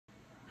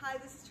Hi,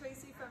 this is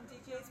Tracy from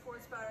DJ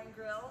Sports Bar and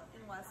Grill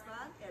in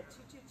Westmont at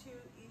 222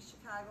 East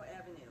Chicago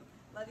Avenue.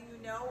 Letting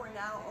you know we're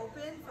now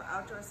open for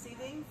outdoor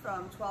seating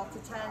from 12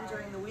 to 10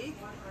 during the week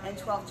and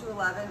 12 to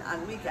 11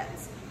 on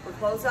weekends. We're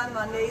closed on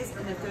Mondays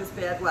and if there's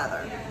bad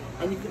weather.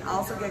 And you can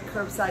also get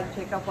curbside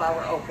pickup while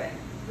we're open.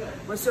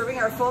 We're serving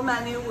our full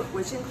menu,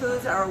 which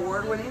includes our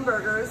award-winning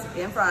burgers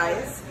and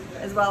fries,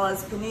 as well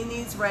as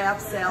paninis,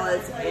 wraps,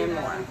 salads, and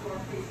more.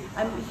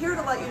 I'm here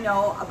to let you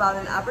know about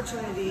an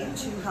opportunity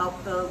to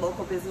help the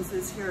local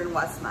businesses here in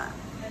Westmont.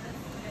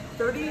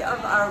 30 of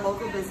our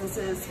local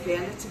businesses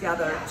banded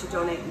together to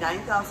donate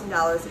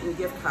 $9,000 in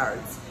gift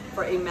cards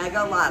for a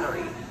mega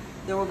lottery.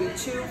 There will be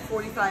two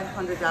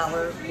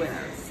 $4,500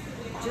 winners.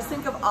 Just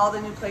think of all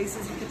the new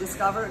places you could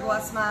discover in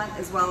Westmont,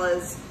 as well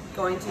as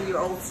going to your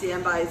old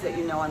standbys that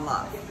you know and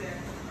love.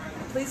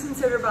 Please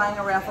consider buying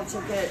a raffle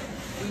ticket.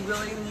 We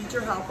really need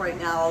your help right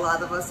now. A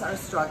lot of us are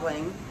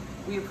struggling.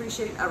 We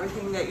appreciate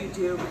everything that you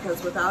do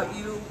because without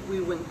you, we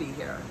wouldn't be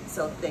here.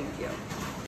 So thank you.